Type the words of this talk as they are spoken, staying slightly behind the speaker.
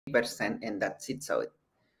and that's it. So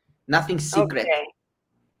nothing secret.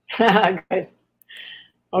 Okay. Good.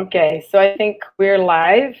 Okay, so I think we're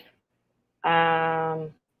live.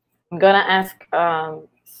 I'm gonna ask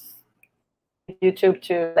YouTube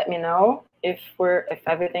to let me know if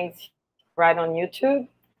everything's right on YouTube,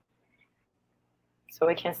 so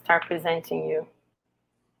we can start presenting you.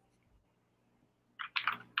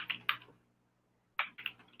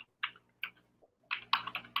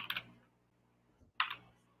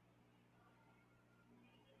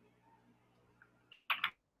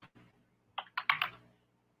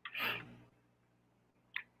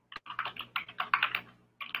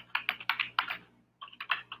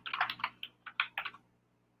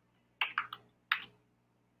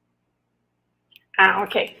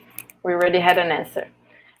 Okay, we already had an answer.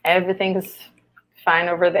 Everything's fine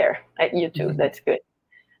over there at YouTube. That's good.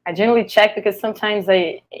 I generally check because sometimes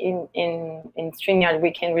in StreamYard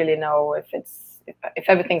we can really know if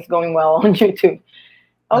everything's going well on YouTube.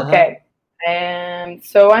 Okay, and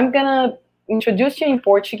so I'm gonna introduce you in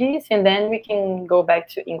Portuguese and then we can go back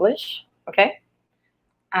to English. Okay?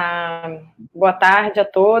 Boa tarde a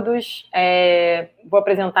todos. Vou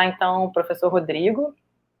apresentar então o professor Rodrigo.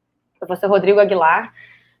 Professor Rodrigo Aguilar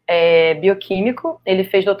é bioquímico, ele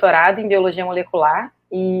fez doutorado em biologia molecular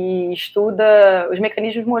e estuda os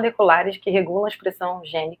mecanismos moleculares que regulam a expressão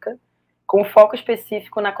gênica, com foco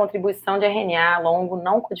específico na contribuição de RNA longo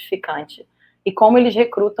não codificante e como eles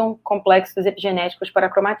recrutam complexos epigenéticos para a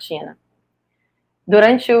cromatina.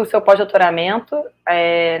 Durante o seu pós-doutoramento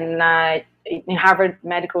em Harvard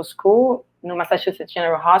Medical School, no Massachusetts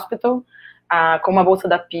General Hospital, com uma bolsa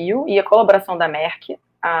da PIO e a colaboração da Merck,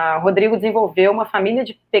 Rodrigo desenvolveu uma família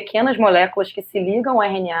de pequenas moléculas que se ligam ao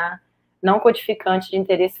RNA não codificante de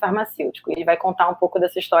interesse farmacêutico. Ele vai contar um pouco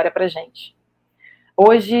dessa história para a gente.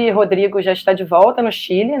 Hoje, Rodrigo já está de volta no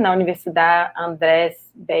Chile, na Universidade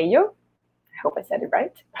Andrés Bello. I hope I said it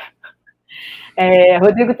right.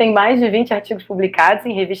 Rodrigo tem mais de 20 artigos publicados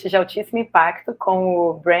em revistas de altíssimo impacto,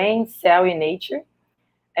 como Brain, Cell e Nature.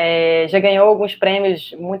 Já ganhou alguns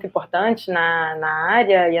prêmios muito importantes na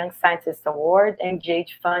área, Young Scientist Award,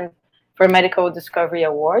 MGH Fund for Medical Discovery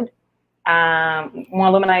Award, um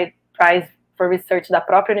Alumni Prize for Research da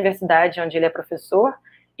própria universidade onde ele é professor,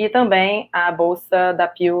 e também a bolsa da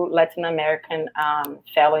Pew Latin American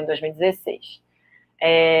Fellow em 2016.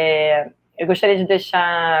 Eu gostaria de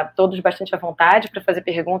deixar todos bastante à vontade para fazer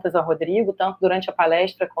perguntas ao Rodrigo, tanto durante a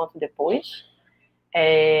palestra quanto depois.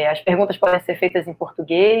 As perguntas podem ser feitas em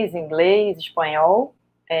português, inglês, espanhol.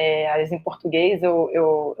 As em português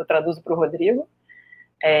eu traduzo para o Rodrigo.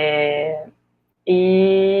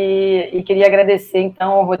 E queria agradecer,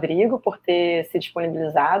 então, ao Rodrigo por ter se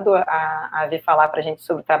disponibilizado a vir falar para a gente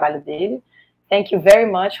sobre o trabalho dele. Thank you very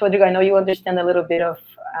much, Rodrigo. I know you understand a little bit of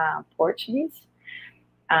Portuguese,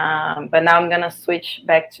 but now I'm going to switch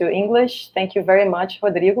back to English. Thank you very much,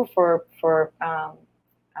 Rodrigo, for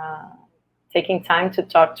taking time to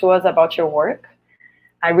talk to us about your work.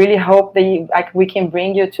 I really hope that we can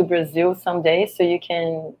bring you to Brazil someday so you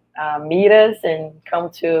can meet us and come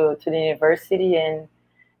to the university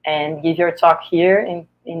and give your talk here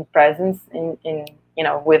in presence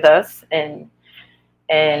with us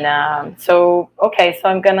so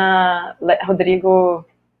I'm gonna let Rodrigo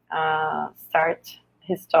start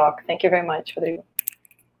his talk. Thank you very much, Rodrigo.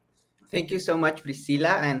 Thank you so much,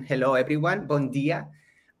 Priscilla, and hello everyone. Bon dia.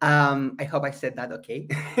 I hope I said that okay.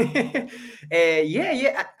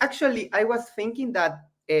 Actually, I was thinking that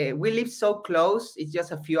we live so close. It's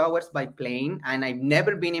just a few hours by plane, and I've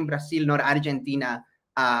never been in Brazil nor Argentina.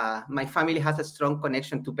 My family has a strong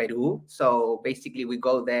connection to Peru, so basically we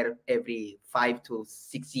go there every 5 to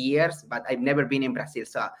 6 years, but I've never been in Brazil,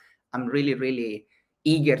 so I'm really, really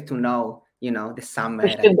eager to know, the summer. We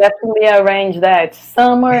should definitely arrange that.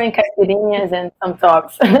 Summer and caipirinhas and some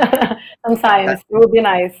talks. Some science. It would be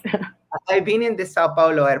nice. I've been in the Sao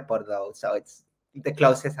Paulo airport, though, so it's the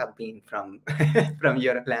closest I've been from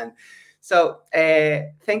your land. So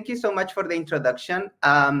thank you so much for the introduction.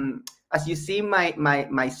 As you see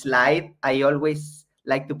my slide, I always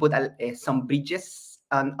like to put some bridges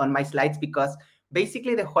on my slides, because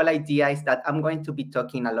basically the whole idea is that I'm going to be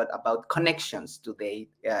talking a lot about connections today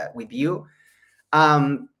with you.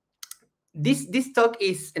 This talk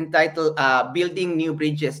is entitled Building New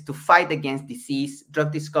Bridges to Fight Against Disease,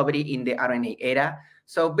 Drug Discovery in the RNA Era.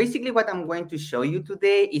 So basically what I'm going to show you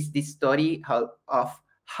today is the story of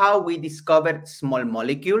how we discovered small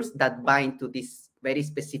molecules that bind to these very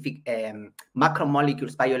specific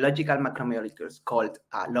macromolecules, biological macromolecules called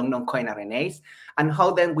long non-coding RNAs, and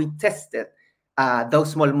how then we tested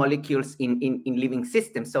those small molecules in living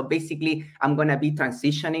systems. So basically, I'm going to be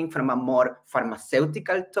transitioning from a more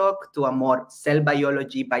pharmaceutical talk to a more cell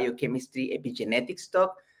biology, biochemistry, epigenetics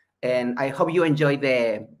talk. And I hope you enjoy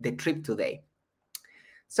the trip today.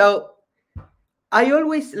 So I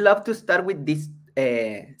always love to start with this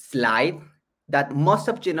slide that most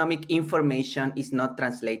of genomic information is not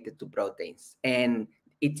translated to proteins. And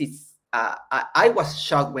it is, I was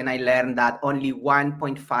shocked when I learned that only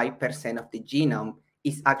 1.5% of the genome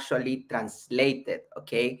is actually translated,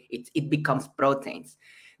 okay? It becomes proteins.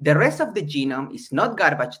 The rest of the genome is not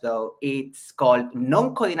garbage though. It's called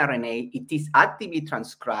non-coding RNA. It is actively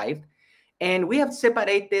transcribed. And we have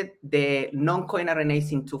separated the non-coding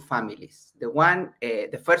RNAs into families.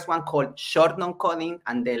 The first one called short non-coding,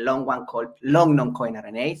 and the long one called long non-coding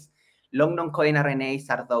RNAs. Long non-coding RNAs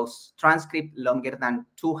are those transcripts longer than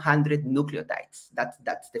 200 nucleotides.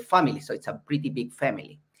 That's the family, so it's a pretty big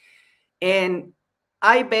family. And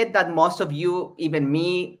I bet that most of you, even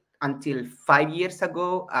me, until 5 years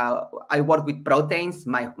ago, I worked with proteins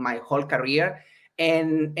my whole career.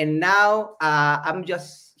 And now I'm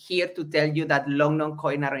just here to tell you that long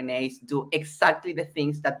non-coding RNAs do exactly the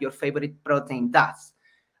things that your favorite protein does.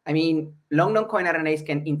 I mean, long non-coding RNAs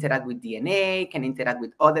can interact with DNA, can interact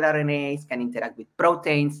with other RNAs, can interact with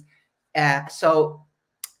proteins. So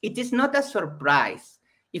it is not a surprise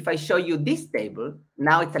if I show you this table.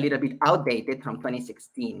 Now it's a little bit outdated from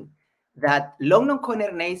 2016, that long non-coding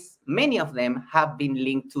RNAs, many of them have been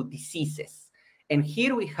linked to diseases. And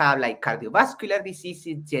here we have like cardiovascular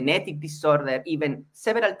diseases, genetic disorder, even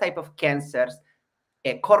several types of cancers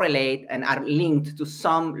correlate and are linked to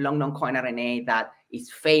some long non-coding RNA that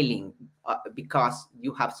is failing because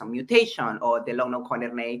you have some mutation, or the long non-coding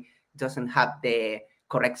RNA doesn't have the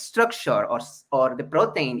correct structure, or the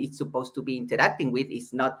protein it's supposed to be interacting with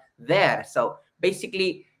is not there. So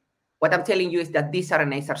basically, what I'm telling you is that these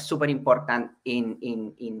RNAs are super important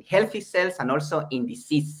in healthy cells and also in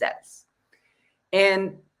disease cells.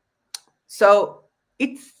 And so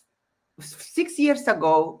it's 6 years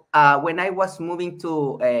ago when I was moving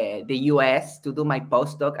to the US to do my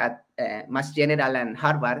postdoc at Mass General and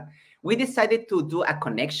Harvard, we decided to do a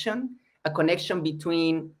connection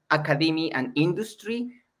between academia and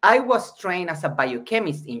industry. I was trained as a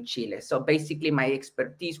biochemist in Chile. So basically my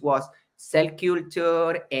expertise was cell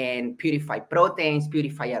culture and purify proteins,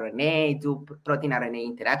 purify RNA, do protein RNA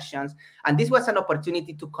interactions. And this was an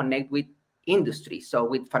opportunity to connect with industry, so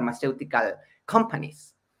with pharmaceutical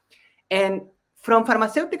companies. And from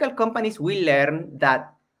pharmaceutical companies, we learned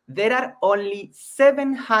that there are only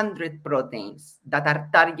 700 proteins that are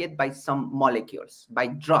targeted by some molecules, by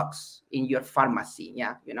drugs in your pharmacy,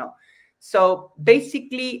 yeah, you know. So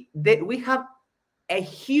basically, we have a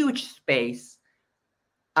huge space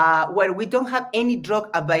where we don't have any drug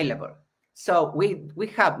available. So we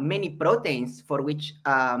have many proteins for which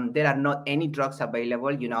there are not any drugs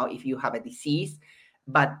available, you know, if you have a disease.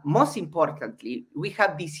 But most importantly, we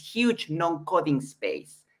have this huge non-coding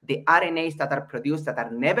space, the RNAs that are produced that are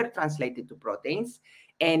never translated to proteins,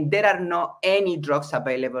 and there are not any drugs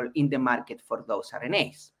available in the market for those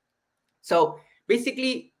RNAs. So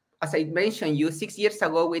basically, as I mentioned you, 6 years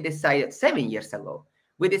ago, we decided, 7 years ago,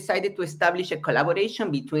 we decided to establish a collaboration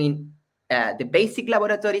between the basic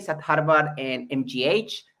laboratories at Harvard and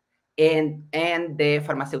MGH and the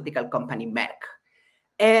pharmaceutical company Merck.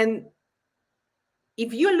 And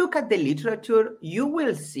if you look at the literature, you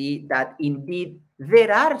will see that indeed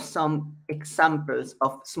there are some examples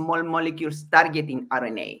of small molecules targeting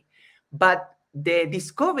RNA, but the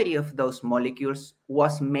discovery of those molecules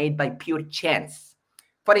was made by pure chance.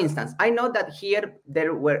 For instance, I know that here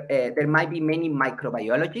there might be many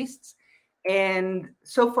microbiologists. And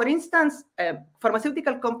so, for instance,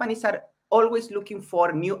 pharmaceutical companies are always looking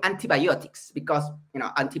for new antibiotics because, you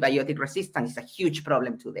know, antibiotic resistance is a huge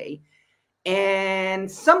problem today. And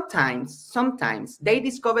sometimes they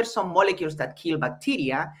discover some molecules that kill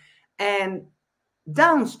bacteria, and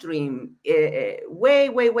downstream, way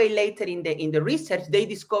later in the research, they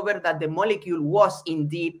discover that the molecule was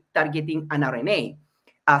indeed targeting an RNA.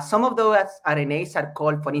 Some of those RNAs are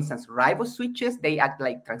called, for instance, riboswitches. They act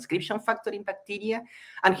like transcription factor in bacteria.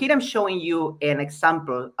 And here I'm showing you an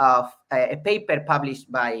example of a paper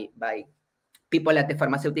published by people at the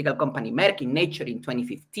pharmaceutical company Merck in Nature in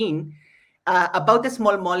 2015 about a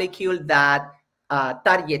small molecule that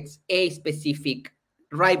targets a specific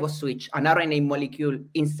riboswitch, an RNA molecule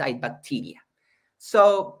inside bacteria.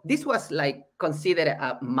 So this was like considered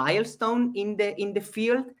a milestone in the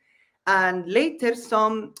field. And later,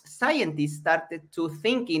 some scientists started to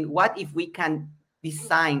thinking, what if we can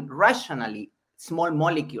design rationally small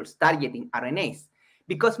molecules targeting RNAs?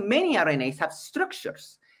 because many RNAs have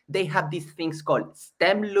structures. They have these things called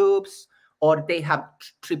stem loops, or they have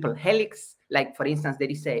triple helix. Like, for instance, there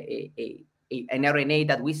is an RNA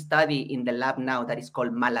that we study in the lab now that is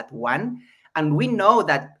called MALAT1. And we know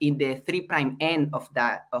that in the 3' end of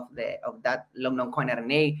that long non-coin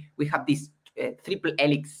RNA, we have this triple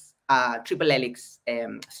helix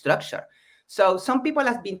structure. So some people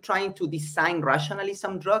have been trying to design rationally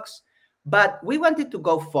some drugs, but we wanted to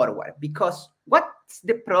go forward, because what's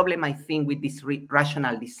the problem, I think, with this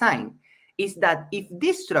rational design is that if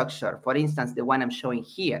this structure, for instance, the one I'm showing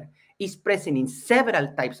here, is present in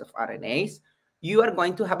several types of RNAs, you are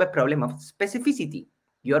going to have a problem of specificity.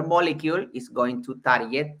 Your molecule is going to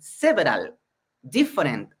target several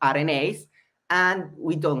different RNAs, and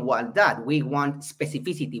we don't want that. We want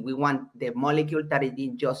specificity. We want the molecule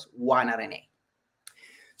targeting just one RNA.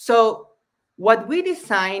 So what we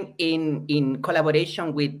designed in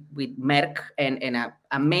collaboration with Merck and an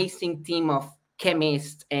amazing team of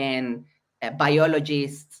chemists and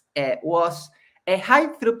biologists was a high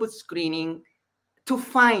throughput screening to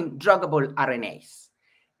find druggable RNAs.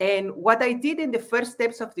 And what I did in the first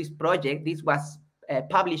steps of this project, this was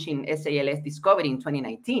published in SALS Discovery in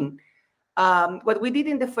 2019. What we did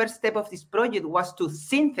in the first step of this project was to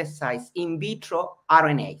synthesize in vitro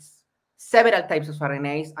RNAs, several types of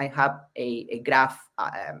RNAs. I have a graph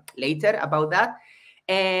later about that.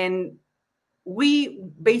 And we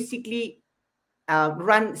basically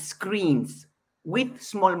run screens with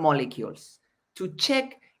small molecules to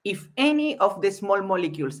check if any of the small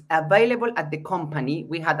molecules available at the company.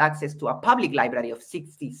 We had access to a public library of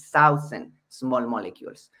 60,000 small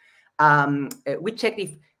molecules. We checked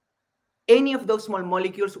if any of those small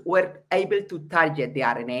molecules were able to target the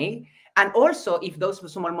RNA, and also if those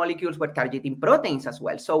small molecules were targeting proteins as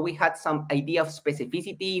well. So we had some idea of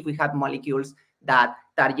specificity. We had molecules that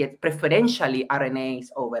target preferentially RNAs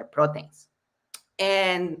over proteins.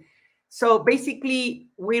 And so basically,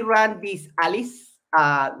 we ran this ALICE,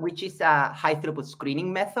 which is a high throughput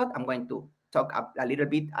screening method. I'm going to talk a little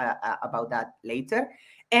bit about that later.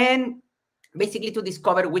 And basically to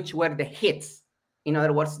discover which were the hits. In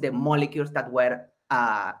other words, the molecules that were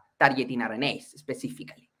targeting RNAs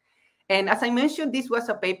specifically. And as I mentioned, this was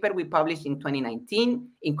a paper we published in 2019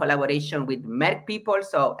 in collaboration with Merck people.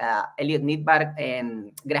 So Elliot Nidberg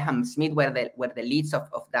and Graham Smith were the leads of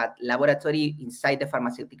that laboratory inside the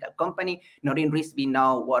pharmaceutical company. Noreen Risby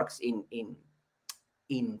now works in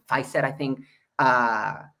Pfizer, I think,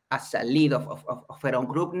 as a lead of her own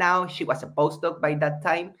group now. She was a postdoc by that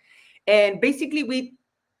time. And basically, we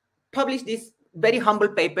published this very humble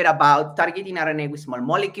paper about targeting RNA with small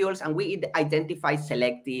molecules, and we identify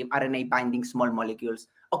selective RNA binding small molecules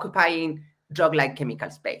occupying drug-like chemical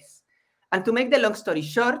space. And to make the long story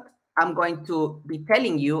short, I'm going to be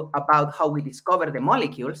telling you about how we discover the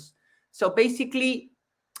molecules. So basically,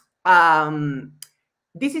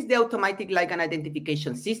 this is the automatic ligand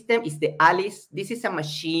identification system. It's the ALICE. This is a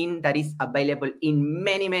machine that is available in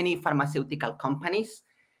many, many pharmaceutical companies.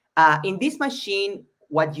 In this machine,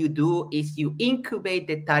 what you do is you incubate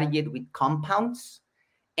the target with compounds.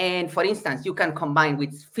 And for instance, you can combine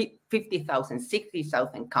with 50,000,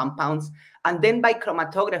 60,000 compounds. And then by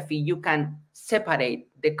chromatography, you can separate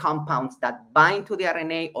the compounds that bind to the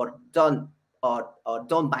RNA or don't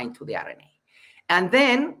bind to the RNA. And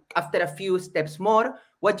then after a few steps more,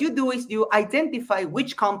 what you do is you identify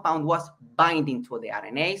which compound was binding to the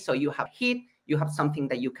RNA. So you have hit, you have something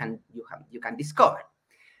that you can discover.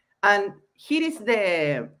 And here is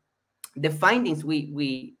the findings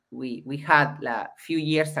we had a few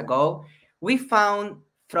years ago. We found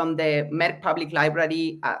from the Merck Public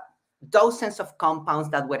Library dozens of compounds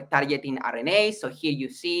that were targeting RNA. So here you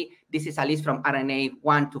see, this is a list from RNA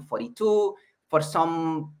 1 to 42. For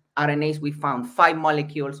some RNAs, we found 5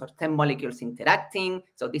 molecules or 10 molecules interacting.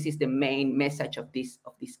 So this is the main message of this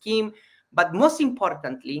scheme. But most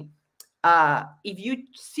importantly, if you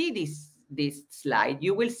see this slide,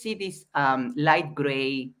 you will see this light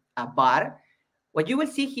gray bar. What you will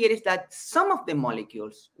see here is that some of the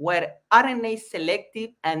molecules were RNA selective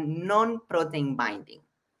and non-protein binding.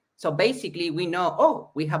 So basically, we know,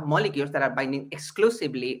 oh, we have molecules that are binding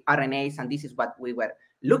exclusively RNAs, and this is what we were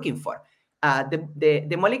looking for.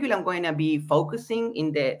 The molecule I'm going to be focusing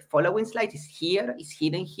in the following slide is here. It's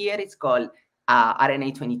hidden here. It's called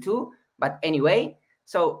RNA-22. But anyway,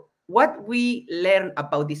 so what we learned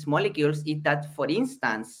about these molecules is that, for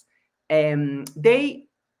instance, they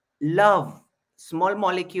love small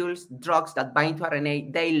molecules, drugs that bind to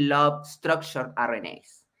RNA. They love structured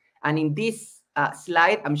RNAs. And in this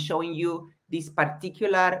slide, I'm showing you this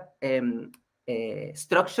particular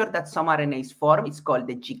structure that some RNAs form. It's called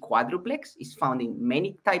the G quadruplex. It's found in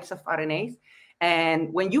many types of RNAs.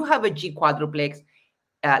 And when you have a G quadruplex,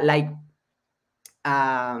 in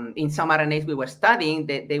some RNAs we were studying,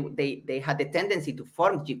 they had the tendency to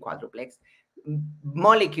form G quadruplex.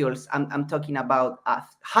 Molecules, I'm talking about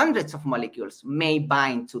hundreds of molecules, may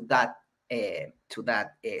bind to that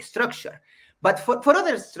structure. But for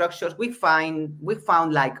other structures, we found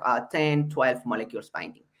like 10, 12 molecules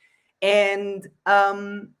binding. And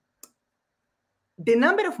the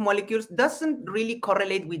number of molecules doesn't really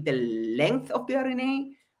correlate with the length of the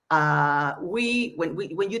RNA.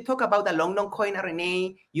 When you talk about a long non-coding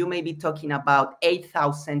RNA, you may be talking about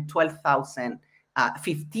 8,000, 12,000,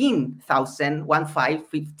 15,000,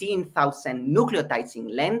 15,000 nucleotides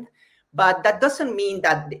in length. But that doesn't mean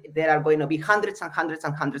that there are going to be hundreds and hundreds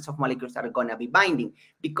and hundreds of molecules that are going to be binding,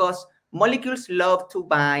 because molecules love to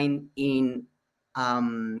bind in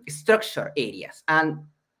structure areas. And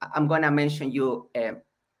I'm going to mention you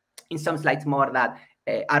in some slides more that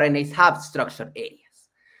RNAs have structure areas.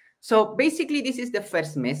 So basically, this is the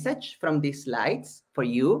first message from these slides for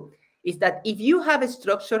you, is that if you have a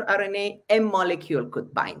structured RNA, a molecule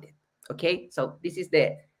could bind it, okay? So this is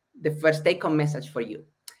the first take-home message for you.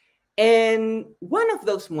 And one of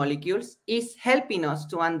those molecules is helping us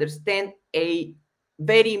to understand a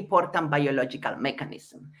very important biological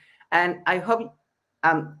mechanism. And I hope,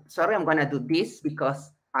 sorry, I'm going to do this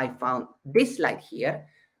because I found this slide here.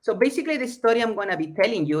 So basically, the story I'm going to be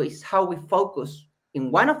telling you is how we focus in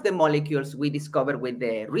one of the molecules we discovered with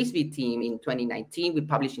the RISV team in 2019. We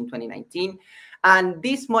published in 2019. And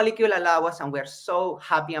this molecule allowed us, and we're so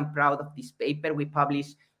happy and proud of this paper we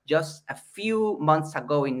published just a few months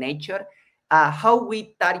ago in Nature, how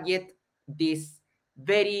we target this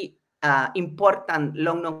very important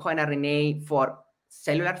long non-coding RNA for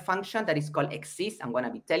cellular function that is called exist. I'm going to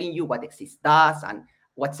be telling you what exist does and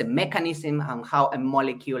what's the mechanism and how a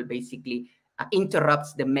molecule basically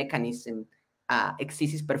interrupts the mechanism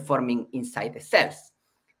exist is performing inside the cells.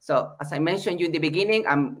 So as I mentioned you in the beginning,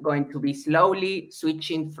 I'm going to be slowly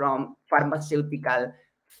switching from pharmaceutical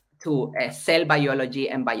to cell biology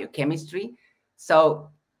and biochemistry.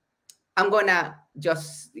 So I'm gonna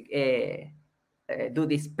just do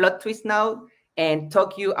this plot twist now and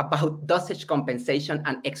talk you about dosage compensation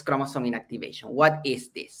and X chromosome inactivation. What is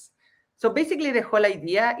this? So basically the whole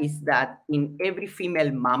idea is that in every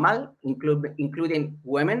female mammal, including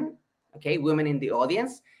women, okay, women in the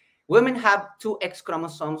audience, women have 2 X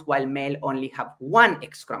chromosomes while male only have 1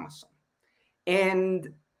 X chromosome.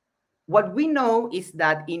 And what we know is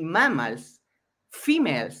that in mammals,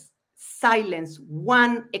 females silence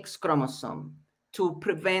 1 X chromosome to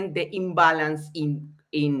prevent the imbalance in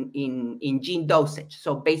gene dosage.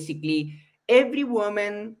 So basically, every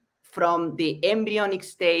woman from the embryonic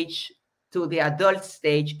stage to the adult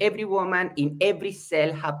stage, every woman in every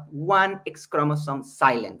cell have 1 X chromosome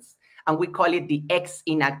silence. And we call it the X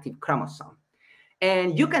inactive chromosome.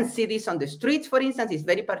 And you can see this on the streets, for instance. It's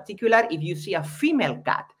very particular. If you see a female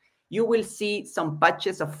cat, you will see some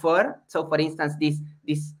patches of fur. So for instance,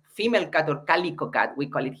 this female cat or calico cat, we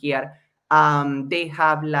call it here, they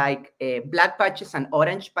have like black patches and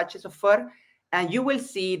orange patches of fur. And you will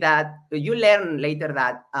see that, you learn later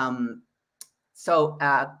that,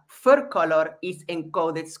 fur color is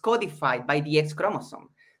encoded, it's codified by the X chromosome.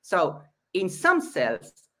 So in some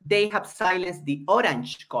cells, they have silenced the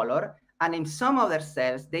orange color, and in some other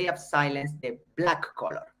cells, they have silenced the black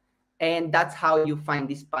color. And that's how you find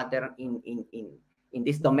this pattern in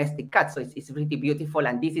this domestic cat. So it's really beautiful.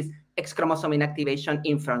 And this is X chromosome inactivation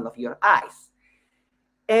in front of your eyes.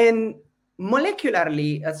 And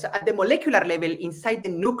molecularly, at the molecular level inside the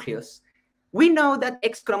nucleus, we know that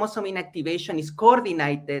X chromosome inactivation is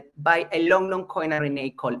coordinated by a long non-coding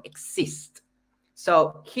RNA called exist.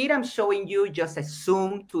 So here I'm showing you just a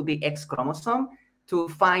zoom to the X chromosome to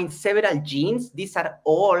find several genes. These are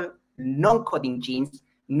all non-coding genes.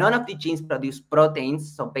 None of the genes produce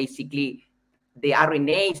proteins. So basically, the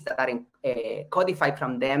RNAs that are codified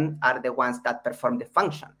from them are the ones that perform the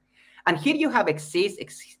function. And here you have exist.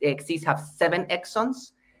 Exist have 7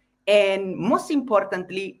 exons. And most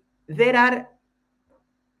importantly, there are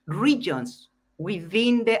regions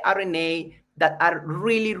within the RNA that are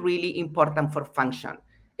really, really important for function.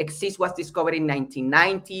 Exist was discovered in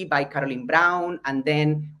 1990 by Caroline Brown, and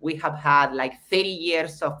then we have had like 30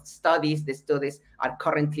 years of studies. The studies are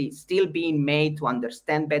currently still being made to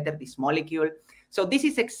understand better this molecule. So this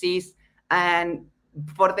is exist, and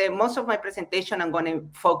for the most of my presentation, I'm going to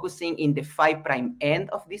focusing in the 5' end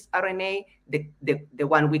of this RNA, the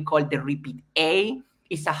one we call the repeat A.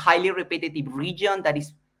 Is a highly repetitive region that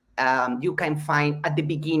is you can find at the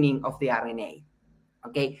beginning of the RNA.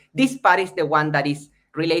 Okay, this part is the one that is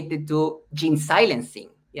related to gene silencing.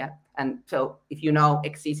 Yeah, and so if you know,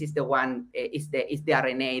 X is the one is the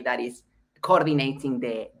RNA that is coordinating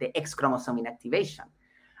the X chromosome inactivation.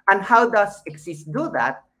 And how does X do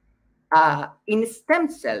that? In stem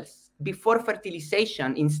cells, before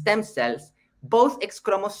fertilization, in stem cells, both X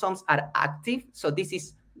chromosomes are active. So this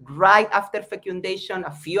is right after fecundation,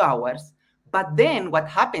 a few hours. But then what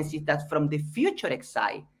happens is that from the future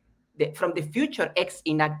XI, from the future X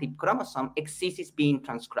inactive chromosome, X is being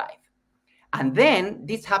transcribed. And then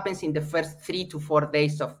this happens in the first 3 to 4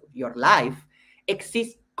 days of your life. X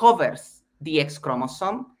covers the X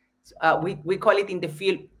chromosome. We call it in the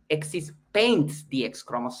field, X paints the X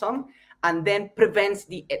chromosome and then prevents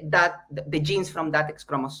the genes from that X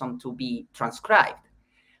chromosome to be transcribed.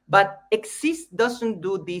 But X doesn't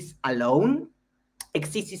do this alone.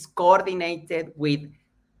 X is coordinated with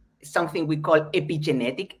something we call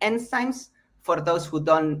epigenetic enzymes. For those who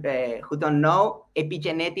don't know,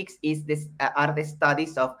 epigenetics is are the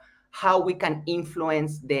studies of how we can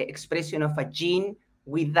influence the expression of a gene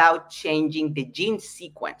without changing the gene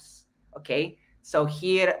sequence. Okay, so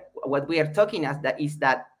here what we are talking is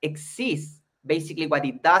that X, basically what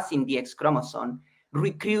it does in the X chromosome,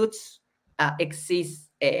 recruits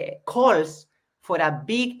calls for a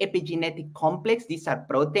big epigenetic complex. These are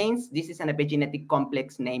proteins. This is an epigenetic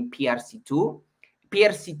complex named PRC2.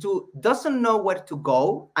 PRC2 doesn't know where to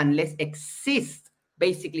go unless X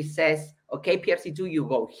basically says, okay, PRC2, you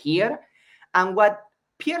go here. And what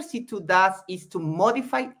PRC2 does is to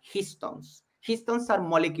modify histones. Histones are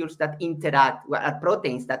molecules that interact, are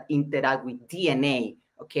proteins that interact with DNA,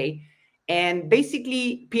 okay? And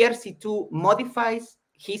basically, PRC2 modifies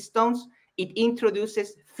histones. It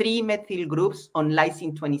introduces 3 methyl groups on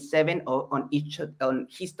lysine 27 or on histone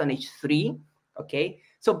H3, okay?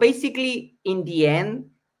 So basically, in the end,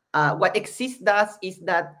 what X does is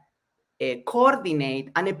that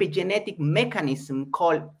coordinate an epigenetic mechanism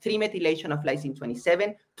called 3-methylation of lysine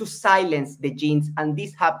 27 to silence the genes, and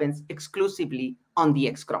this happens exclusively on the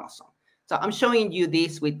X chromosome. So I'm showing you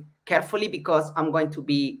this carefully because I'm going to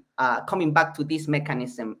be coming back to this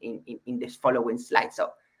mechanism in this following slide.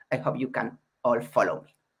 So I hope you can all follow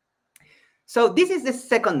me. So this is the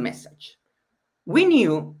second message. We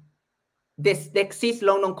knew the X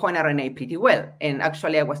long non-coding RNA pretty well. And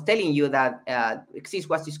actually, I was telling you that X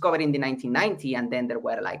was discovered in the 1990s, and then there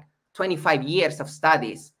were like 25 years of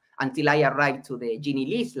studies until I arrived to the Ginny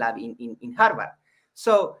Lee's lab in Harvard.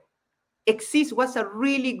 So X was a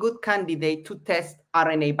really good candidate to test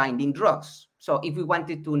RNA binding drugs. So if we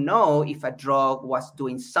wanted to know if a drug was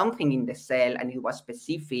doing something in the cell and it was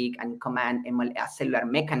specific and command a cellular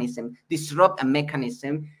mechanism, disrupt a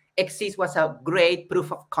mechanism, X was a great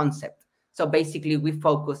proof of concept. So basically, we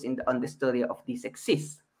focus on the study of this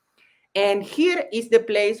X. And here is the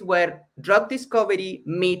place where drug discovery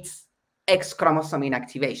meets X chromosome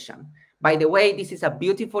inactivation. By the way, this is a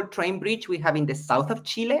beautiful train bridge we have in the south of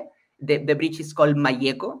Chile. The bridge is called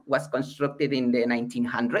Mayeco, was constructed in the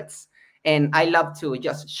 1900s. And I love to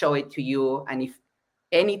just show it to you. And if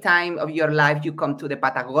any time of your life you come to the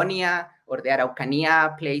Patagonia or the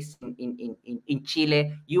Araucanía place in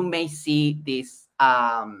Chile, you may see this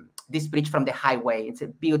this bridge from the highway. It's a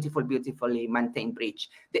beautiful, beautifully maintained bridge.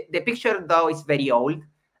 The picture, though, is very old.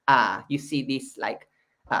 You see this, like,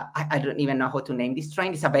 I don't even know how to name this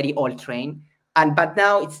train. It's a very old train. But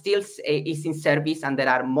now it still is in service, and there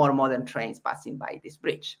are more modern trains passing by this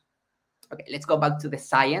bridge. Okay, let's go back to the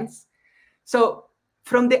science. So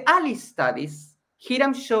from the early studies, here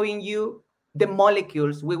I'm showing you the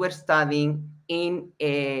molecules we were studying in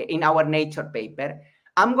our Nature paper.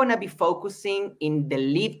 I'm going to be focusing in the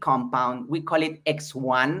lead compound. We call it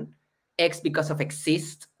X1, X because of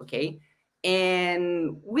exist, okay?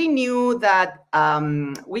 And we knew that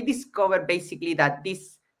we discovered basically that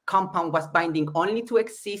this compound was binding only to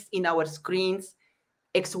exist in our screens.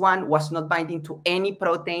 X1 was not binding to any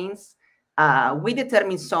proteins. We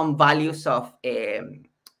determined some values of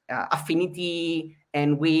affinity,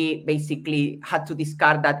 and we basically had to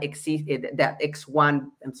discard that X1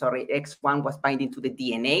 was binding to the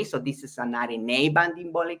DNA. So this is an RNA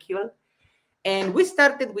binding molecule. And we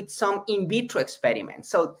started with some in vitro experiments.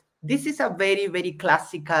 So this is a very, very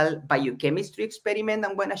classical biochemistry experiment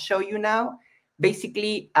I'm going to show you now.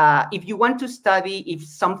 Basically, if you want to study if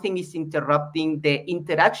something is interrupting the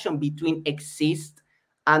interaction between exist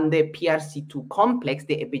and the PRC2 complex,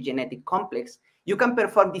 the epigenetic complex, you can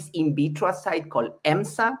perform this in vitro assay called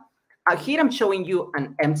EMSA. Here I'm showing you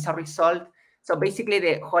an EMSA result. So basically,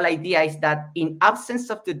 the whole idea is that in absence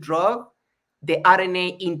of the drug, the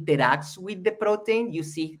RNA interacts with the protein. You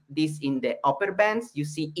see this in the upper bands, you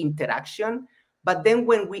see interaction. But then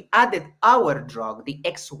when we added our drug, the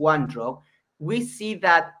X1 drug, we see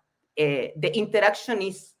that the interaction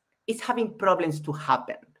is having problems to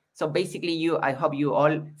happen. So basically, I hope you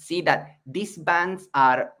all see that these bands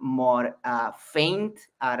are more faint,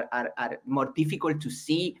 are more difficult to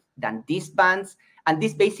see than these bands. And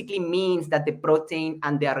this basically means that the protein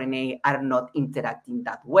and the RNA are not interacting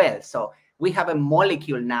that well. So we have a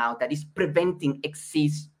molecule now that is preventing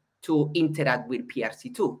X-cis to interact with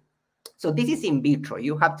PRC2. So this is in vitro.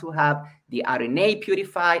 You have to have the RNA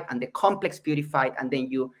purified and the complex purified, and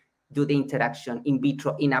then you do the interaction in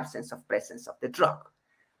vitro in absence of presence of the drug.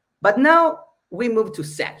 But now we move to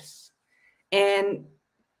cells. And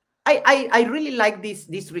I really like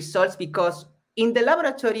these results because in the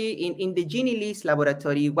laboratory, in the Ginny Lee's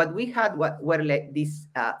laboratory, what we had were like these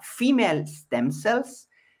female stem cells.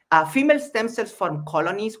 Female stem cells form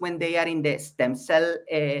colonies when they are in the stem cell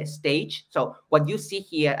stage. So what you see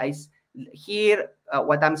here is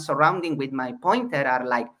what I'm surrounding with my pointer are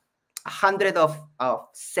like 100 of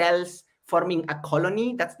cells forming a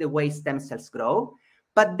colony. That's the way stem cells grow.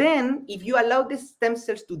 But then if you allow the stem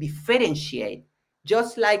cells to differentiate,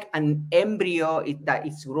 just like an embryo that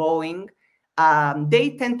is growing,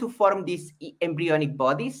 they tend to form these embryonic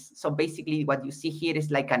bodies. So basically what you see here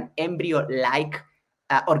is like an embryo-like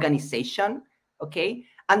organization, okay?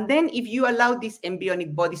 And then if you allow these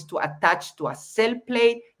embryonic bodies to attach to a cell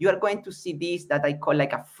plate, you are going to see this that I call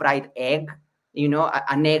like a fried egg. You know,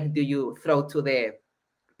 an egg do you throw to the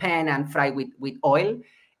pan and fry with oil.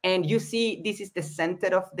 And you see this is the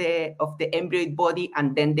center of the embryoid body,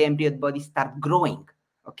 and then the embryoid body start growing,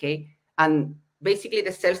 okay? And basically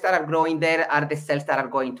the cells that are growing there are the cells that are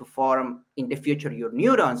going to form in the future your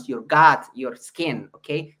neurons, your gut, your skin,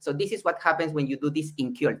 okay? So this is what happens when you do this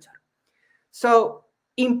in culture. So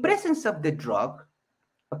in presence of the drug,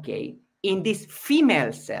 okay, in these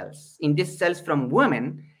female cells, in these cells from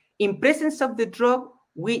women, in presence of the drug,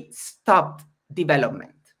 we stopped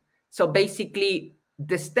development. So basically,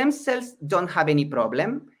 the stem cells don't have any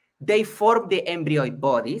problem. They form the embryoid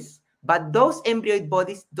bodies, but those embryoid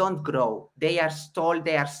bodies don't grow. They are stalled,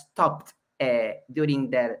 they are stopped during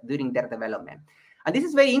their development. And this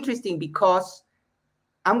is very interesting because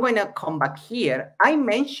I'm going to come back here. I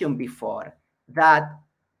mentioned before that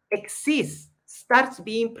X-cis starts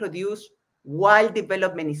being produced while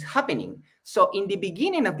development is happening. So in the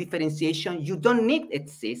beginning of differentiation, you don't need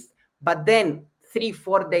X-cis, but then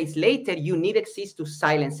 3-4 days later, you need X-cis to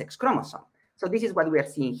silence X chromosome. So this is what we are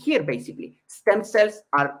seeing here, basically. Stem cells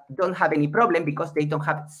don't have any problem because they don't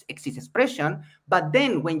have X-cis expression. But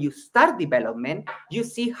then when you start development, you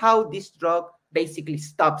see how this drug basically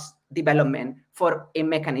stops development for a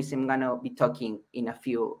mechanism I'm going to be talking in a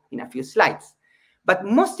few slides. But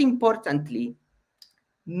most importantly,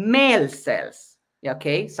 male cells,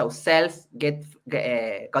 okay? So cells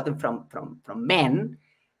gotten from men,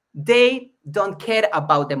 they don't care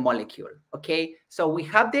about the molecule, okay? So we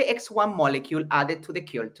have the X1 molecule added to the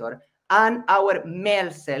culture, and our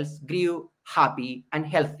male cells grew happy and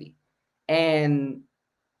healthy. And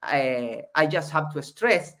I just have to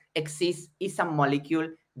stress, X-cis is a molecule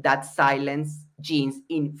that silences genes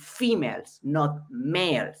in females, not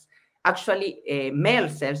males. Actually, male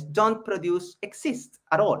cells don't produce X-cis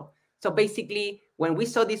at all. So basically, when we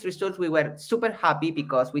saw these results, we were super happy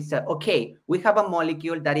because we said, okay, we have a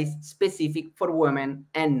molecule that is specific for women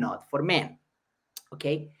and not for men,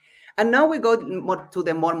 okay? And now we go to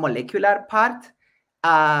the more molecular part.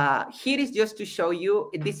 Here is just to show you,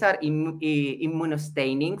 these are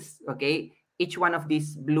immunostainings, okay? Each one of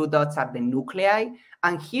these blue dots are the nuclei.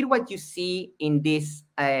 And here what you see in this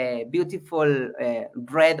beautiful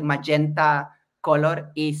red magenta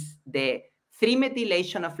color is the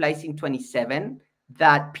 3-methylation of lysine 27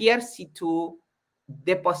 that PRC2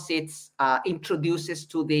 deposits, introduces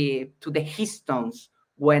to the histones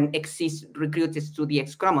when X-cis recruits to the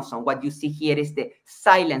X chromosome. What you see here is the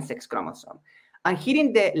silence X chromosome. And here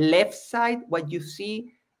in the left side, what you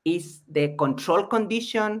see is the control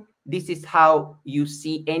condition. This is how you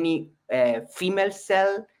see any female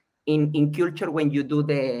cell in culture when you do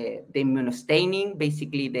the immunostaining.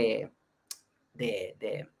 Basically,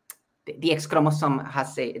 the X chromosome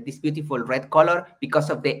has this beautiful red color because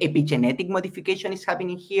of the epigenetic modification is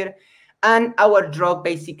happening here. And our drug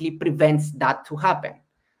basically prevents that to happen.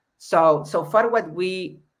 So far what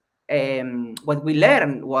we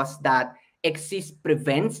learned was that X-cis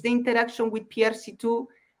prevents the interaction with PRC2,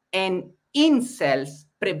 and in cells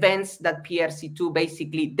prevents that PRC2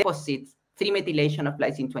 basically deposits 3-methylation of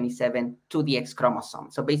lysine 27 to the X chromosome.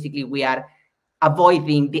 So basically we are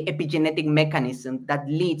avoiding the epigenetic mechanism that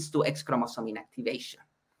leads to X chromosome inactivation.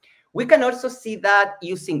 We can also see that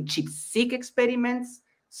using ChIP-seq experiments.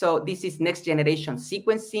 So this is next generation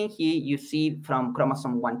sequencing. Here you see from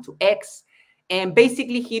chromosome 1 to X. And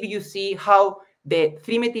basically here you see how the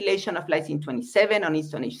 3-methylation of lysine 27 on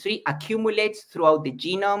histone H3 accumulates throughout the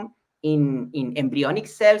genome in embryonic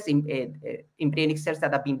cells, embryonic cells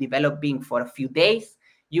that have been developing for a few days.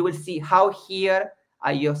 You will see how here,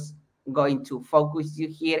 I just going to focus you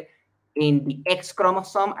here in the X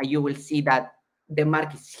chromosome, and you will see that the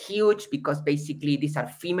mark is huge because basically these are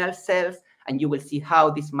female cells, and you will see how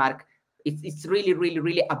this mark it's really, really,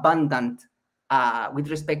 really abundant with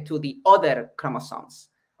respect to the other chromosomes,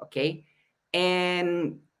 okay?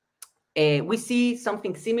 And we see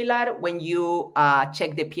something similar when you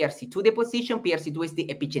check the PRC2 deposition. PRC2 is the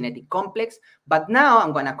epigenetic complex, but now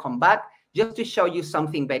I'm gonna come back just to show you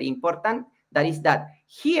something very important. That is that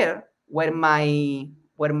here, where my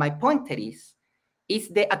pointer is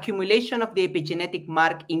the accumulation of the epigenetic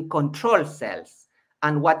mark in control cells.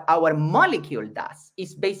 And what our molecule does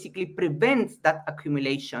is basically prevents that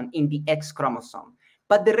accumulation in the X chromosome.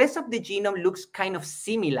 But the rest of the genome looks kind of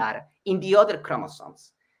similar in the other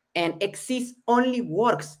chromosomes. And X only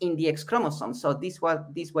works in the X chromosome. So these were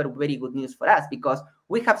very good news for us, because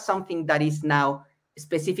we have something that is now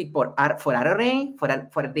specific for RNA, for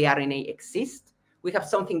the RNA exist. We have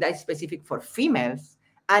something that is specific for females.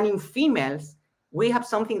 And in females, we have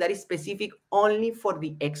something that is specific only for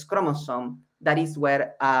the X chromosome. That is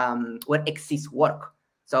where X work.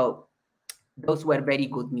 So those were very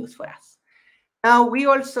good news for us. Now, we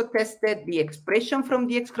also tested the expression from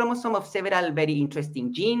the X chromosome of several very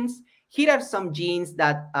interesting genes. Here are some genes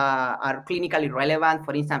that are clinically relevant.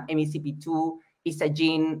 For instance, MECP2 is a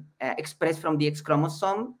gene expressed from the X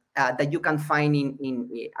chromosome that you can find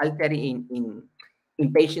in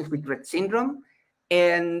patients with Rett syndrome.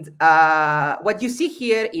 And what you see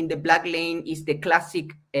here in the black lane is the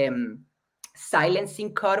classic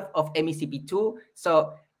silencing curve of MECP2.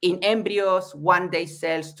 So in embryos, 1-day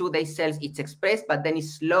cells, 2-day cells, it's expressed, but then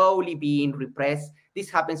it's slowly being repressed. This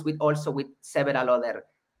happens also with several other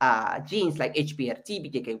genes like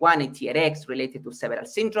HPRT, BJK1, and TRX related to several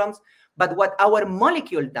syndromes. But what our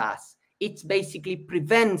molecule does, it basically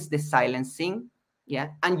prevents the silencing. Yeah,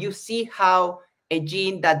 and you see how a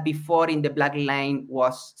gene that before in the black line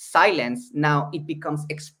was silenced, now it becomes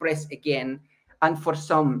expressed again. And for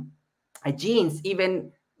some genes,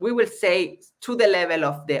 even we will say to the level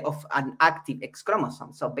of an active X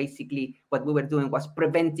chromosome. So basically what we were doing was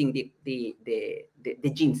preventing the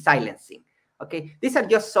gene silencing. Okay, these are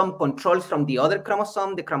just some controls from the other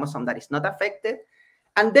chromosome, the chromosome that is not affected.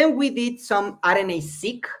 And then we did some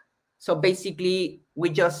RNA-seq. So basically we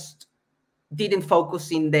just didn't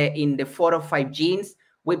focus in the 4 or 5 genes.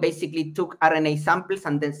 We basically took RNA samples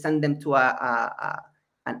and then sent them to an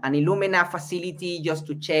Illumina facility just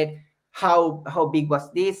to check how big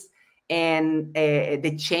was this and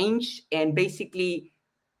the change. And basically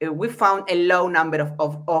we found a low number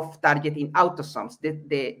of off-target in autosomes,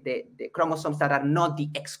 the chromosomes that are not the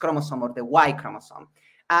X chromosome or the Y chromosome.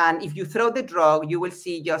 And if you throw the drug, you will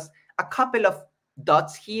see just a couple of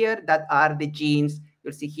dots here that are the genes.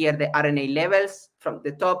 You'll see here the RNA levels from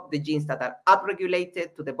the top, the genes that are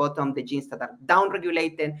upregulated, to the bottom, the genes that are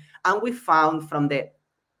downregulated. And we found from the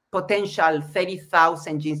potential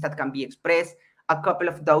 30,000 genes that can be expressed, a couple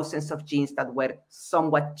of dozens of genes that were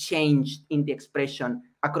somewhat changed in the expression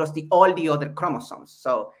across all the other chromosomes.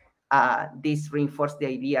 So this reinforced the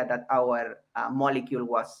idea that our molecule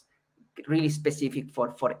was really specific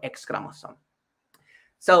for X chromosome.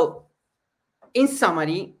 So in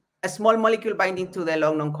summary, a small molecule binding to the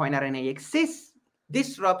long non-coin RNA exists,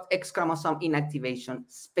 disrupts X chromosome inactivation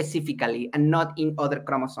specifically, and not in other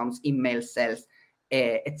chromosomes in male cells,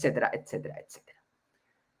 etc., etc., etc.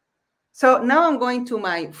 So now I'm going to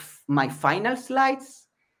my final slides.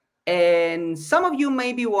 And some of you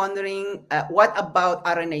may be wondering, what about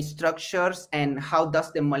RNA structures and how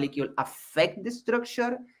does the molecule affect the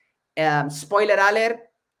structure? Spoiler alert,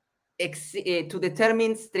 to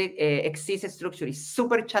determine X structure is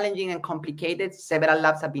super challenging and complicated. Several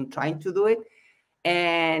labs have been trying to do it.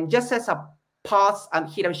 And just as a pause, I'm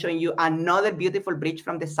showing you another beautiful bridge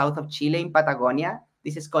from the south of Chile in Patagonia.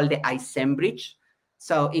 This is called the Aysén Bridge.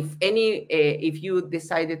 So if you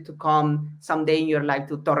decided to come someday in your life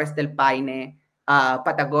to Torres del Paine,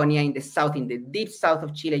 Patagonia in the south, in the deep south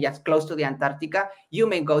of Chile, just close to the Antarctica, you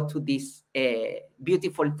may go to this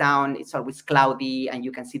beautiful town. It's always cloudy and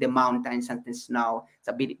you can see the mountains and the snow. It's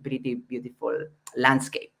a pretty beautiful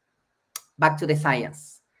landscape. Back to the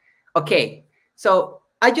science. Okay, so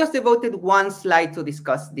I just devoted one slide to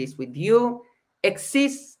discuss this with you.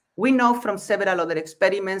 exists, we know from several other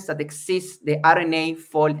experiments that exists the RNA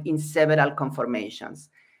fold in several conformations.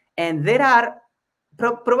 And there are,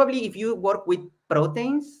 probably if you work with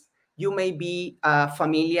proteins, you may be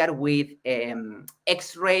familiar with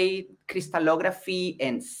X-ray crystallography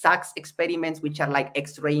and SAX experiments, which are like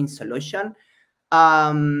X-ray in solution.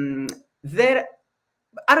 Their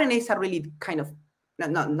RNAs are really kind of,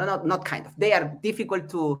 not kind of, they are difficult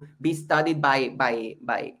to be studied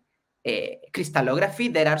by crystallography.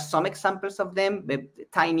 There are some examples of them,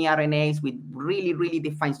 tiny RNAs with really, really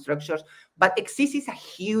defined structures, but X-CIS is a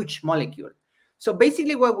huge molecule. So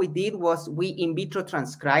basically what we did was we in vitro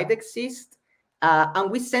transcribed X-CIS, and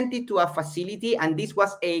we sent it to a facility, and this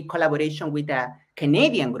was a collaboration with a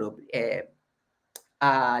Canadian group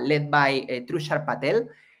led by Trushar Patel.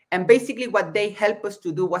 And basically what they helped us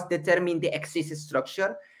to do was determine the X-CIS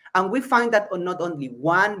structure. And we found that not only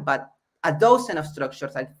one, but a dozen of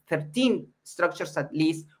structures, like 13 structures at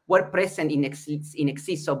least, were present in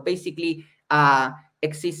X-CIS. So basically,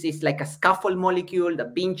 X-CIS is like a scaffold molecule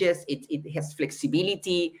that binges, it has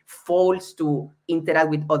flexibility, folds to interact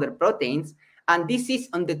with other proteins. And this is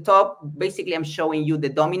on the top. Basically, I'm showing you the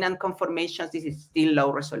dominant conformations. This is still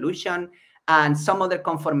low resolution, and some other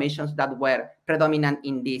conformations that were predominant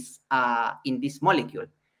in this molecule.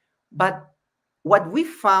 But what we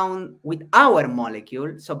found with our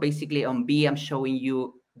molecule, so basically on B, I'm showing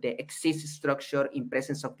you the X-CIS structure in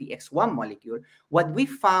presence of the X1 molecule. What we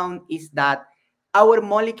found is that our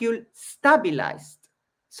molecule stabilized.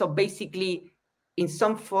 So basically, in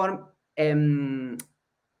some form,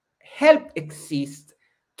 helped X-CIS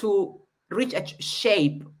to reach a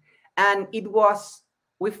shape, and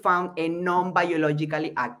we found a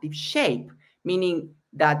non-biologically active shape, meaning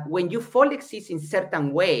that when you fold X-CIS in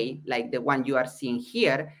certain way, like the one you are seeing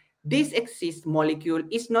here, this X-CIS molecule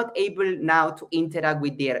is not able now to interact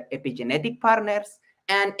with their epigenetic partners,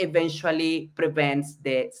 and eventually prevents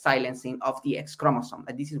the silencing of the X chromosome.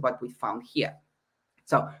 And this is what we found here.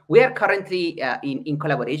 So we are currently in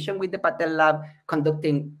collaboration with the Patel Lab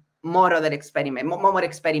conducting more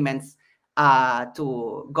experiments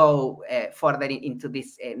to go further into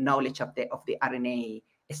this knowledge of the RNA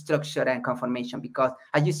structure and conformation, because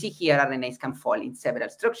as you see here, RNAs can fall in several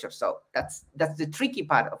structures. So that's the tricky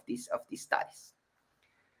part of these studies.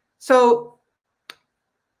 So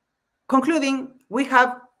concluding, we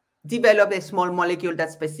have developed a small molecule that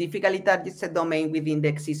specifically targets a domain within the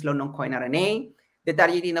X-CIS long non-covalent RNA. The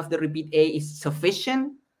targeting of the repeat A is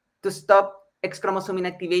sufficient to stop X chromosome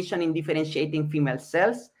inactivation in differentiating female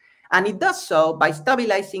cells. And it does so by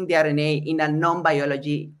stabilizing the RNA in a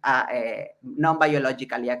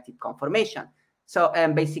non-biologically active conformation. So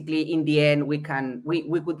basically, in the end, we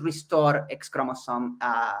could restore X chromosome,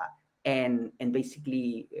 and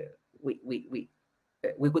basically we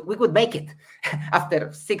could make it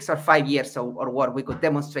after 6 or 5 years or work. We could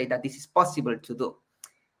demonstrate that this is possible to do.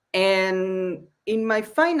 And in my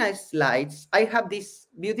final slides, I have this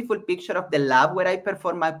beautiful picture of the lab where I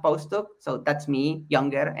perform my postdoc. So that's me,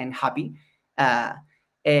 younger and happy.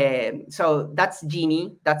 So that's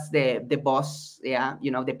Jeannie. That's the boss. Yeah,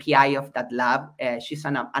 the PI of that lab. She's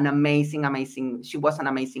an amazing. She was an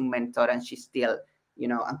amazing mentor, and she's still,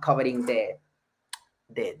 uncovering the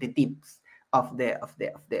deeps of the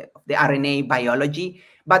RNA biology.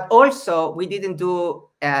 But also, we didn't do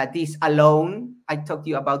this alone. I talked to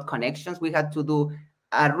you about connections. We had to do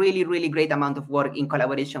a really, really great amount of work in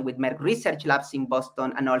collaboration with Merck Research Labs in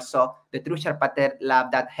Boston, and also the Trushar Patel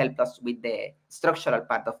lab that helped us with the structural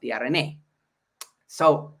part of the RNA.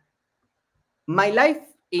 So my life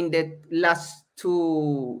in the last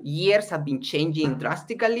 2 years have been changing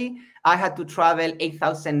drastically. I had to travel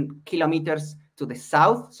 8,000 kilometers to the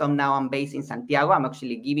south. So now I'm based in Santiago. I'm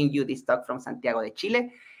actually giving you this talk from Santiago de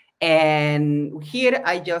Chile. And here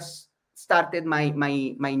I just started my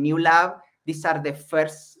new lab. These are the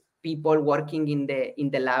first people working in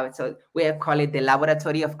the lab. So we call it the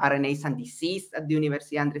Laboratory of RNAs and Disease at the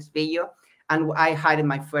University Andres Bello. And I hired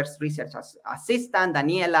my first research assistant,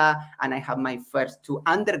 Daniela, and I have my first 2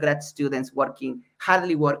 undergrad students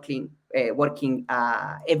hardly working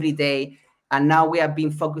every day. And now we have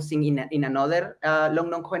been focusing in another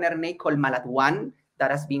long non-covalent RNA called MALAT1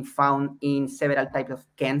 that has been found in several types of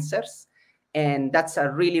cancers. And that's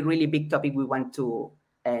a really, really big topic we want to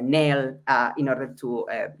nail in order to,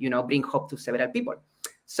 bring hope to several people.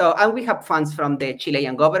 So, and we have funds from the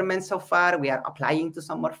Chilean government so far. We are applying to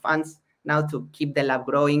some more funds now to keep the lab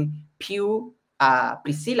growing.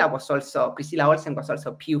 Priscilla Olsen was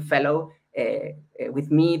also Pew Fellow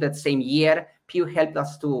with me that same year. Pew helped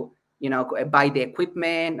us to buy the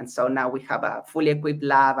equipment. And so now we have a fully equipped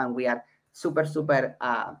lab, and we are super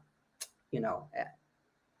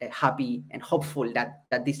happy and hopeful that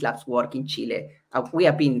these labs work in Chile. We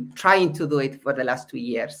have been trying to do it for the last 2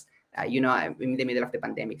 years, in the middle of the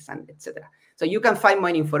pandemics and etc. So you can find more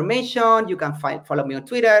information. You can follow me on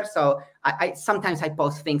Twitter. So I sometimes I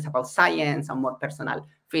post things about science and more personal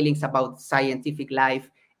feelings about scientific life.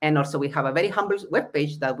 And also we have a very humble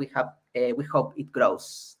webpage that we hope it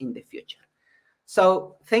grows in the future.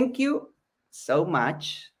 So thank you so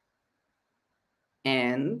much.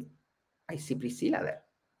 And I see Priscilla there.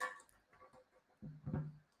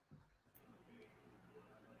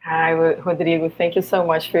 Hi, Rodrigo. Thank you so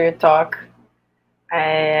much for your talk.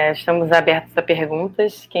 Estamos abertos a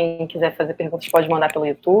perguntas. Quem quiser fazer perguntas pode mandar pelo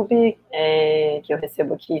YouTube, que eu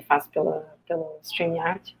recebo aqui e faço pelo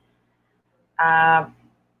StreamYard.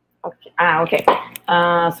 Okay.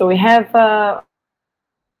 So we have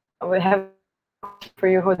for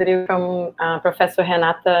you, Rodrigo, from Professor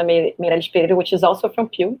Renata Meirelles Pereira, which is also from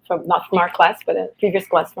Pew, not from our class, but a previous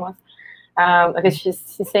class from us. I guess she's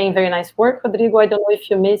saying very nice work, Rodrigo. I don't know if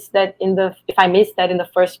you missed that if I missed that in the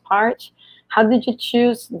first part. How did you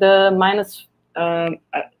choose the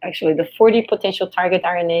the 40 potential target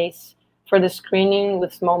RNAs for the screening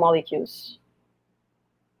with small molecules?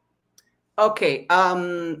 Okay.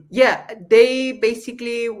 Yeah, they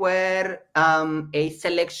basically were a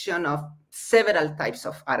selection of several types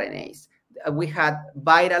of RNAs. We had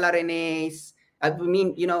viral RNAs.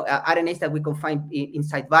 RNAs that we can find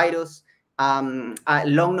inside virus.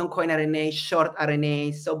 Long non-coding RNA, short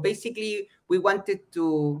RNA. So basically, we wanted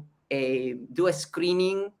to do a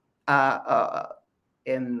screening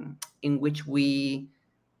in which we,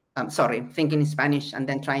 sorry, thinking in Spanish and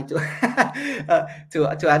then trying to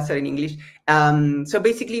to answer in English. So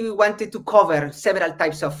basically, we wanted to cover several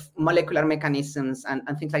types of molecular mechanisms and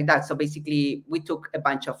things like that. So basically, we took a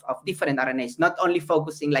bunch of different RNAs, not only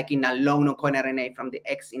focusing like in a long non-coding RNA from the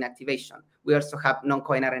X inactivation. We also have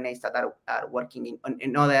non-coding RNAs that are working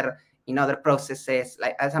in other processes,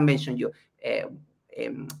 like as I mentioned,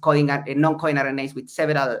 coding non-coding RNAs with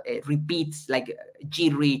several repeats like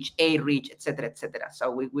G-reach, A-reach, etc., etc. So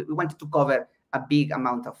we wanted to cover a big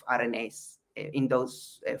amount of RNAs in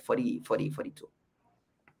those 42.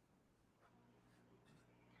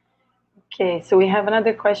 Okay, so we have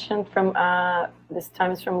another question from this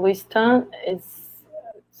time is from Luis Tan.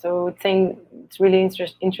 So it's saying it's really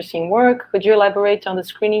interesting work. Could you elaborate on the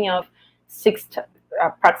screening of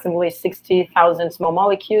approximately 60,000 small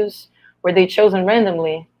molecules? Were they chosen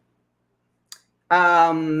randomly?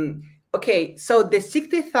 Okay, so the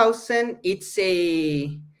 60,000, it's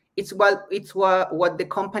what the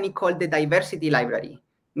company called the diversity library,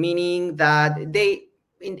 meaning that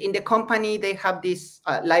in the company they have these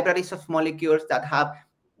libraries of molecules that have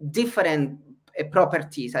different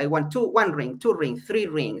properties. I want one ring, two rings, three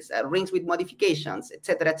rings, rings with modifications,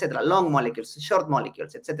 etc., long molecules, short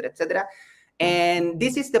molecules, etc. And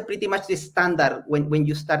this is pretty much the standard when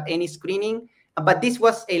you start any screening. But this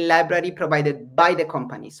was a library provided by the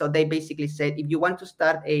company. So they basically said, if you want to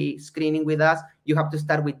start a screening with us, you have to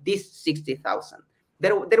start with this 60,000.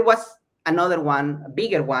 There was another one, a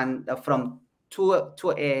bigger one from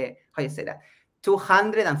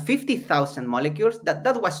 250,000 molecules.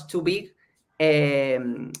 That was too big.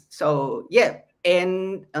 So yeah,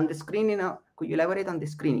 and on the screening, could you elaborate on the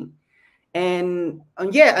screening? And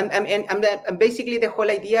basically the whole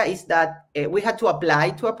idea is that we had to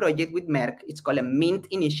apply to a project with Merck. It's called a MINT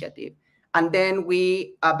initiative. And then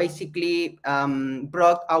we basically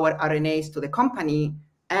brought our RNAs to the company.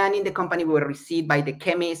 And in the company, we were received by the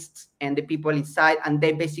chemists and the people inside. And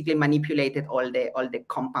they basically manipulated all the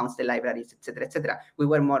compounds, the libraries, etc. We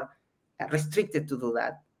were more restricted to do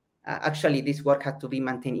that. Actually, this work had to be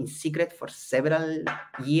maintained in secret for several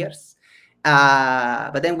years.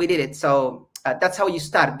 But then we did it. So that's how you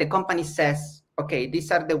start. The company says, okay, these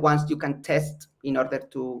are the ones you can test in order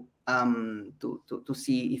to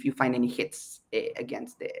see if you find any hits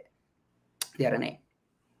against the RNA.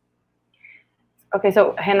 Okay,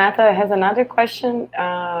 so Renata has another question.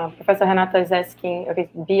 Professor Renata is asking, okay,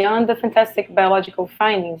 beyond the fantastic biological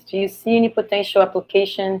findings, do you see any potential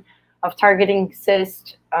application of targeting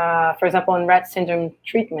cyst, for example, in Rett syndrome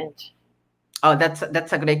treatment? Oh, that's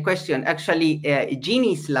a great question. Actually,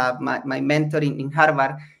 Jeannie's lab, my mentor in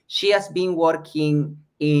Harvard, she has been working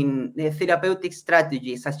in the therapeutic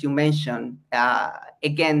strategies, as you mentioned,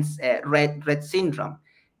 against Rett syndrome.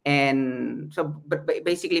 And so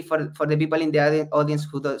basically for the people in the audience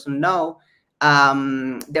who doesn't know,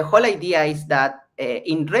 the whole idea is that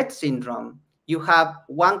in Rett syndrome, you have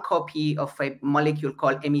one copy of a molecule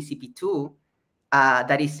called MECP2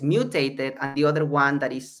 that is mutated, and the other one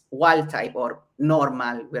that is wild type or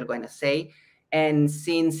normal, we're going to say. And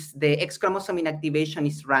since the X chromosome inactivation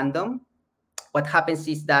is random, what happens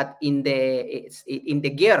is that in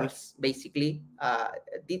the girls, basically,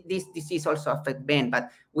 this disease also affects men, but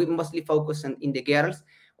we mostly focus on in the girls.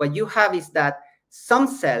 What you have is that some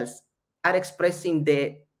cells are expressing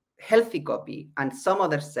the healthy copy, and some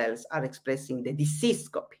other cells are expressing the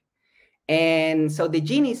diseased copy. And so the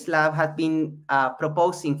Genies Lab has been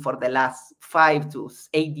proposing for the last 5 to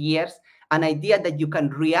 8 years an idea that you can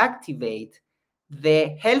reactivate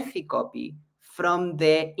the healthy copy from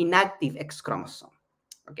the inactive X chromosome.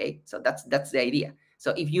 Okay, so that's the idea.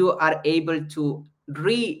 So if you are able to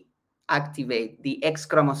reactivate the X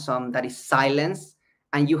chromosome that is silenced,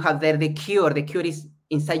 and you have there the cure is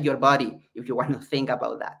inside your body, if you want to think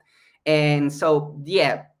about that. And so,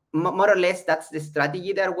 yeah, more or less, that's the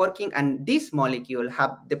strategy they're working, and this molecule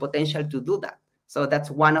have the potential to do that. So that's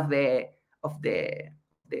one of the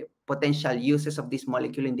potential uses of this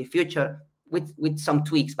molecule in the future, with some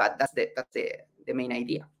tweaks, but that's the main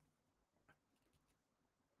idea.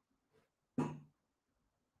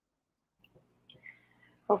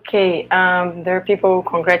 Okay, there are people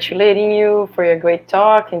congratulating you for your great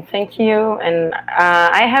talk, and thank you. And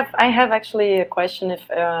I have actually a question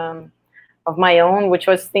of my own, which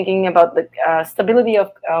was thinking about the stability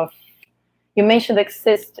of you mentioned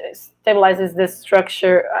ChIP stabilizes this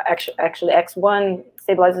structure. Actually, X1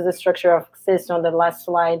 stabilizes the structure of ChIP on the last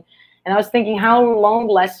slide. And I was thinking, how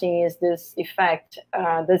long-lasting is this effect?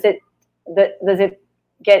 Does it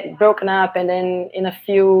get broken up and then in a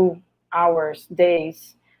few hours,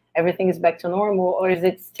 days, everything is back to normal, or is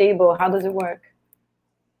it stable? How does it work?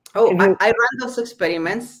 Oh, I ran those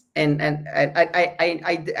experiments, and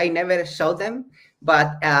I never showed them.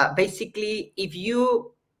 But basically, if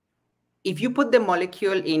you put the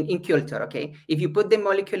molecule in culture, okay, if you put the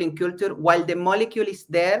molecule in culture, while the molecule is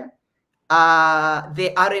there,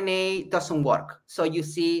 the RNA doesn't work. So you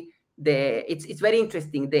see it's very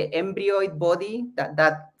interesting. The embryoid body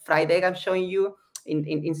that fried egg I'm showing you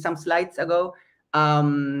in some slides ago,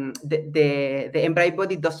 the embryoid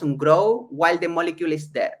body doesn't grow while the molecule is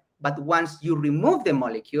there. But once you remove the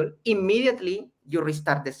molecule, immediately you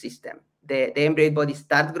restart the system. The embryoid body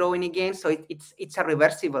starts growing again. So it's a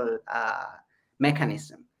reversible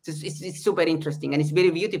mechanism. It's super interesting, and it's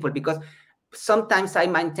very beautiful, because sometimes I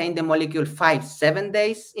maintain the molecule 5-7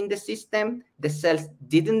 days in the system. The cells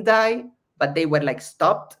didn't die, but they were like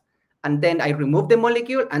stopped. And then I removed the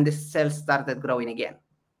molecule, and the cells started growing again.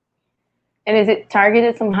 And is it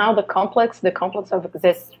targeted somehow, the complex of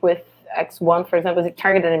exists with X1, for example, is it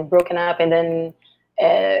targeted and broken up, and then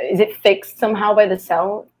is it fixed somehow by the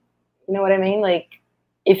cell? You know what I mean? Like,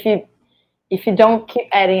 if you don't keep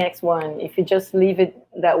adding X1, if you just leave it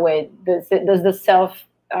that way, does the cell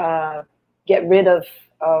get rid of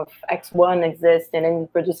X1 exist and then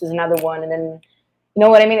produces another one, and then, you know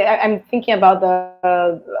what I mean? I'm thinking about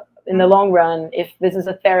in the long run, if this is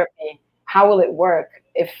a therapy, how will it work?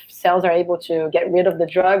 If cells are able to get rid of the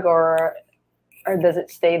drug, or does it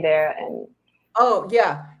stay there? And oh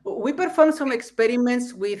yeah, we performed some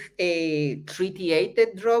experiments with a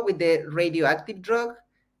tritiated drug, with the radioactive drug,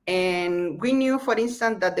 and we knew, for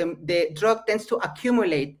instance, that the drug tends to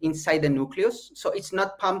accumulate inside the nucleus, so it's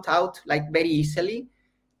not pumped out like very easily.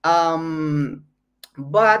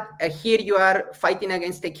 But here you are fighting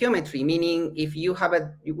against stoichiometry, meaning if you have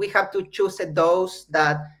we have to choose a dose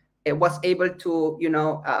that was able to,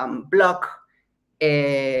 block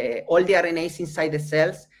all the RNAs inside the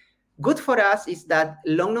cells. Good for us is that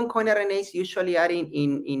long non-coding RNAs usually are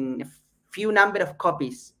in a few number of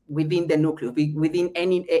copies within the nucleus, within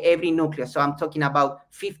every nucleus. So I'm talking about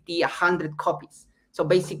 50, 100 copies. So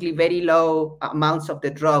basically very low amounts of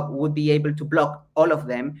the drug would be able to block all of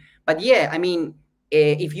them. But yeah, I mean,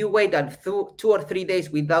 if you wait 2 or 3 days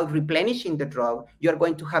without replenishing the drug, you're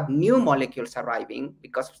going to have new molecules arriving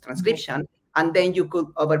because of transcription, and then you could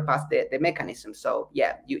overpass the mechanism. So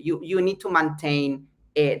yeah, you need to maintain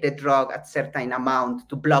the drug at certain amount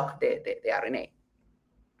to block the RNA.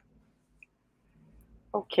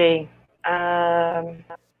 Okay. I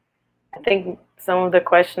think some of the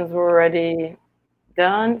questions were already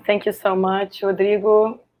done. Thank you so much,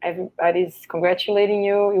 Rodrigo. Everybody's congratulating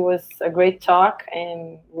you. It was a great talk,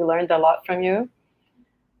 and we learned a lot from you.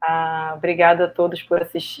 Obrigada a todos por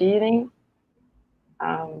assistirem.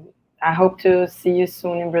 I hope to see you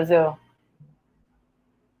soon in Brazil.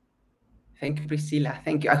 Thank you, Priscilla.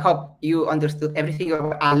 Thank you. I hope you understood everything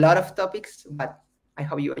about a lot of topics, but I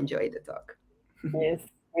hope you enjoyed the talk. Yes,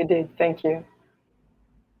 we did. Thank you.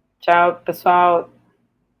 Tchau, pessoal.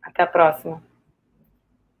 Até a próxima.